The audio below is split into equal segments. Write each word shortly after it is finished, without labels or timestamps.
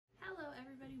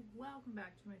welcome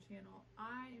back to my channel.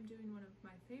 I am doing one of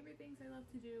my favorite things I love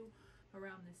to do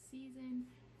around this season.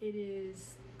 It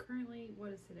is currently, what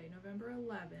is today? November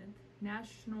 11th.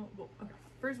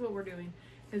 First what we're doing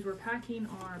is we're packing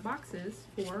our boxes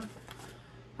for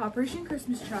Operation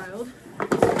Christmas Child.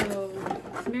 So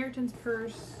Samaritan's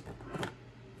Purse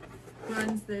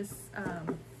runs this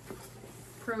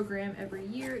program every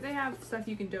year. They have stuff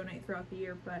you can donate throughout the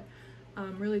year, but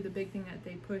really the big thing that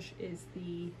they push is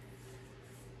the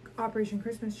Operation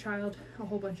Christmas Child. A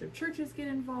whole bunch of churches get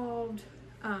involved,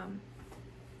 and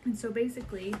so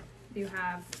basically you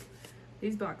have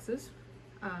these boxes.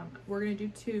 We're gonna do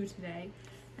 2 today,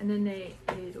 and then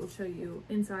it'll show you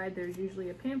inside. There's usually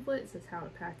a pamphlet that says how to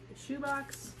pack a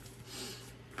shoebox,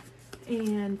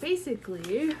 and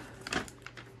basically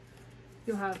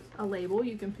you'll have a label.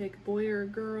 You can pick boy or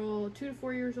girl, 2 to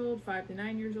 4 years old, 5 to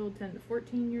 9 years old, 10 to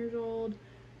 14 years old,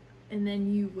 and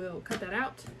then you will cut that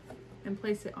out and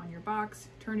place it on your box,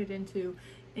 turn it into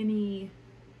any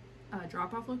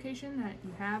drop-off location that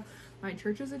you have. My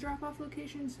church is a drop-off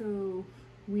location, so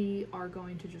we are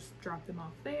going to just drop them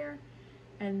off there.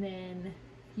 And then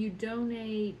you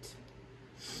donate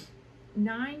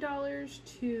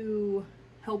 $9 to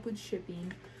help with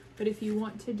shipping, but if you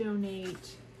want to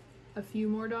donate a few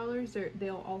more dollars,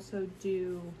 they'll also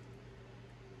do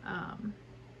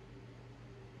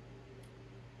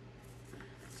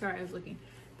sorry, I was looking.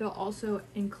 They'll also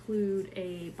include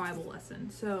a Bible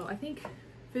lesson. So I think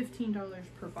 $15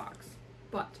 per box.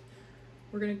 But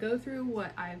we're gonna go through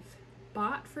what I've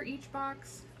bought for each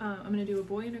box. I'm gonna do a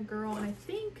boy and a girl, and I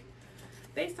think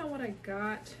based on what I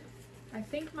got, I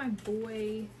think my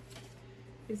boy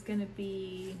is gonna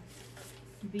be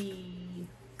the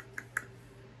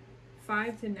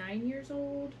 5 to 9 years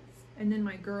old, and then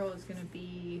my girl is gonna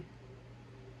be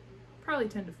probably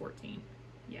 10 to 14.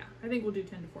 Yeah, I think we'll do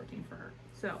 10 to 14 for her.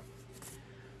 So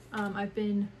I've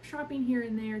been shopping here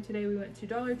and there. Today we went to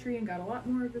Dollar Tree and got a lot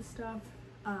more of this stuff.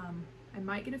 I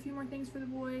might get a few more things for the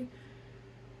boy,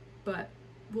 but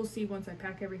we'll see once I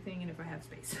pack everything and if I have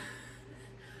space.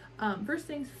 First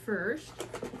things first,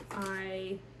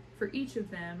 for each of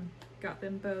them, got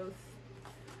them both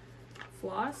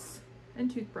floss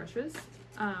and toothbrushes.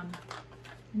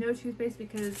 No toothpaste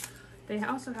because they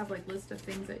also have like lists of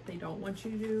things that they don't want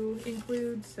you to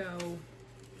include, so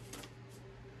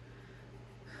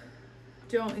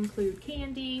don't include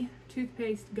candy,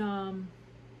 toothpaste, gum,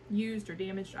 used or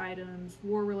damaged items,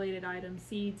 war-related items,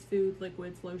 seeds, food,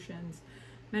 liquids, lotions,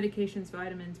 medications,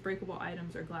 vitamins, breakable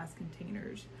items, or glass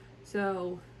containers.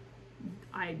 So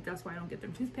that's why I don't get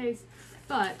them toothpaste.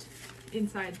 But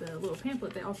inside the little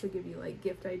pamphlet, they also give you like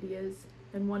gift ideas,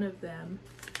 and one of them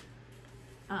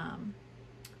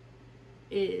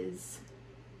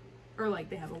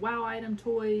they have a wow item,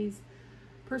 toys,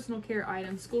 personal care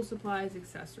items, school supplies,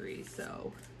 accessories.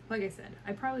 So like I said,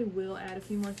 I probably will add a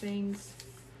few more things,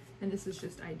 and this is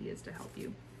just ideas to help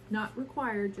you. Not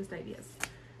required, just ideas.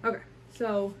 Okay,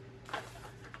 so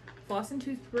floss and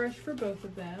toothbrush for both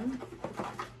of them.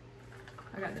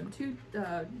 I got them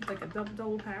like a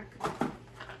double pack.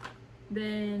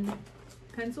 Then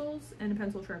pencils and a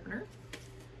pencil sharpener.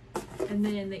 And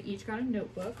then they each got a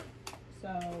notebook.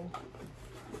 So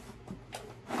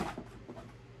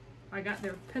I got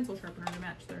their pencil sharpener to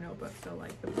match their notebook. So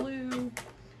like the blue,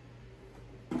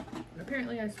 and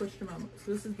apparently I switched them on.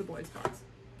 So this is the boys' box,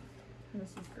 and this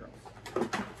is girls.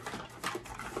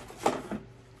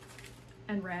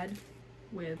 And red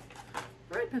with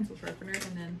the red pencil sharpener,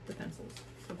 and then the pencils.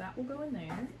 So that will go in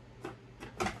there.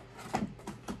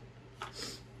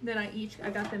 Then I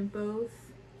got them both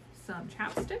some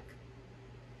chapstick.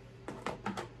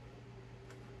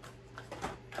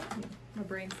 My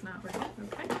brain's not working.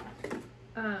 Okay.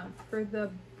 For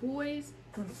the boys,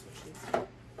 let me switch these.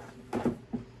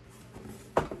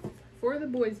 For the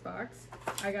boys box,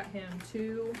 I got him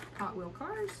 2 Hot Wheel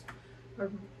cars, a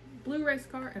blue race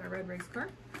car and a red race car.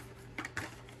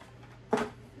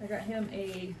 I got him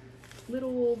a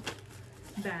little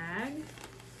bag.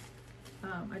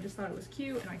 I just thought it was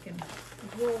cute, and I can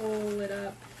roll it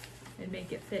up and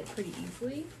make it fit pretty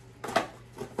easily.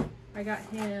 I got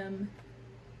him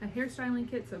a hairstyling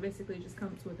kit, so basically it just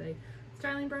comes with a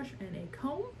styling brush and a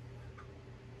comb.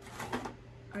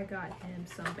 I got him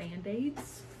some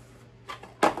Band-Aids.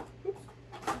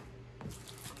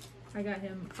 I got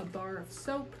him a bar of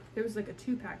soap. There was like a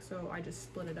 2-pack, so I just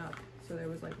split it up. So there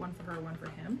was like one for her, one for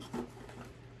him.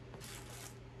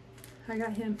 I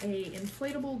got him a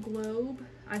inflatable globe.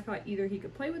 I thought either he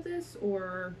could play with this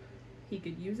or he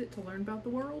could use it to learn about the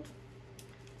world.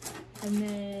 And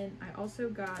then I also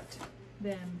got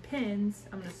them pins.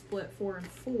 I'm gonna split 4 and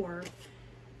 4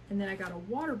 And then I got a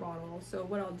water bottle. So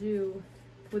what I'll do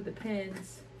with the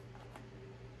pins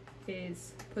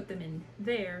is put them in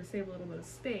there, save a little bit of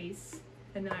space.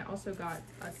 And then I also got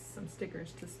us some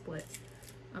stickers to split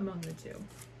among the two.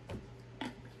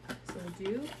 So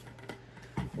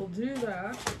we'll do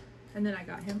that. And then I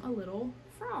got him a little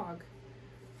frog.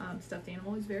 Stuffed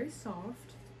animal is very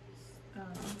soft.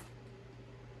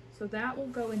 So that will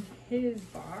go in his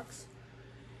box.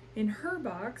 In her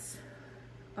box,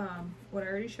 what I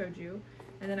already showed you.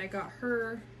 And then I got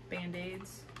her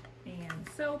Band-Aids and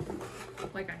soap,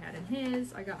 like I had in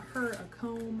his. I got her a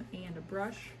comb and a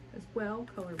brush as well,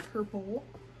 color purple.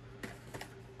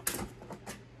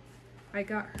 I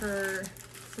got her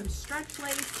some stretch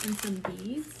lace and some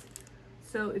beads.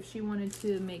 So if she wanted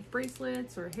to make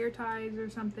bracelets or hair ties or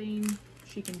something,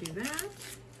 she can do that.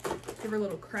 Give her a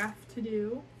little craft to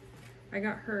do. I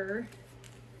got her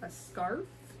a scarf.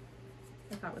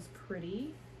 I thought was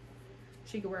pretty.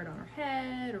 She could wear it on her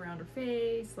head, around her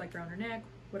face, like around her neck,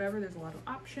 whatever. There's a lot of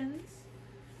options.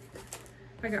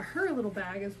 I got her a little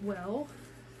bag as well.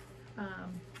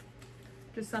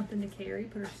 Just something to carry,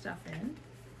 put her stuff in.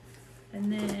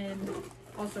 And then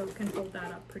also can fold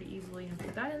that up pretty easily and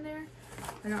put that in there.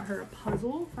 I got her a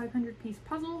puzzle, 500-piece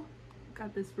puzzle.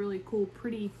 Got this really cool,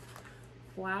 pretty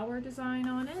flower design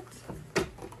on it.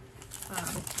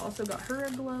 Also got her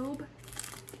a globe,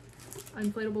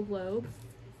 inflatable globe,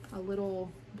 a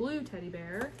little blue teddy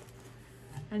bear,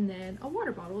 and then a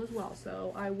water bottle as well.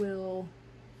 So I will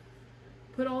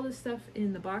put all this stuff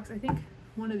in the box. I think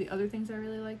one of the other things I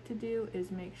really like to do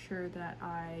is make sure that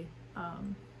I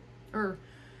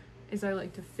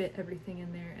like to fit everything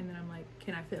in there, and then I'm like,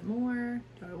 can I fit more?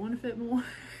 Do I want to fit more?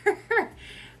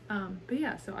 But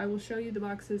yeah, so I will show you the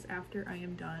boxes after I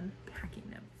am done packing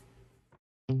them.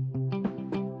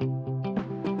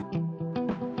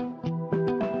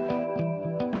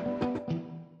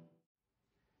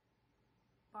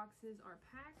 Boxes are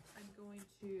packed. I'm going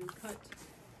to cut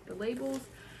the labels.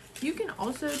 You can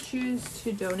also choose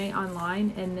to donate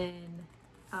online and then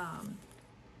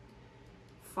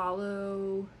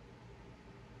follow.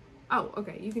 Oh,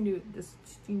 okay, you can do this.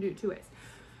 You can do it two ways.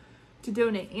 To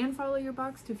donate and follow your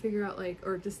box to figure out, like,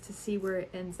 or just to see where it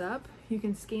ends up, you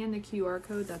can scan the QR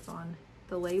code that's on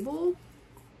the label,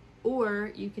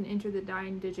 or you can enter the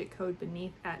 9-digit code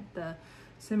beneath at the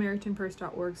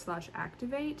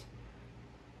samaritanpurse.org/activate.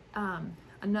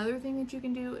 Another thing that you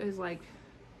can do is like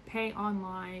pay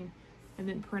online and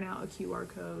then print out a QR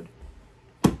code,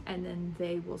 and then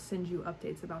they will send you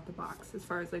updates about the box as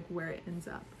far as like where it ends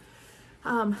up.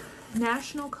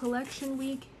 National Collection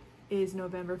Week is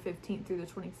November 15th through the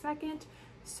 22nd.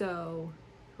 So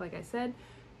like I said,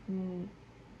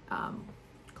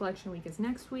 Collection Week is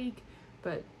next week,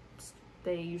 but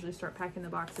they usually start packing the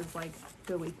boxes like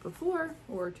the week before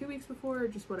or 2 weeks before, or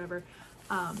just whatever.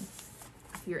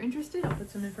 If you're interested, I'll put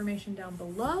some information down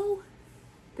below.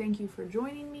 Thank you for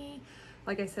joining me.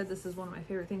 Like I said, this is one of my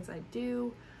favorite things I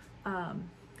do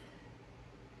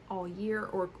all year,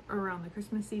 or around the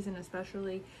Christmas season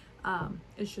especially.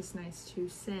 It's just nice to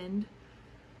send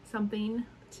something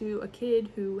to a kid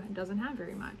who doesn't have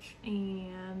very much.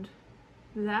 And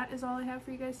that is all I have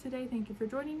for you guys today. Thank you for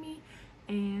joining me,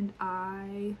 and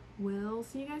I will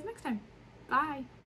see you guys next time. Bye.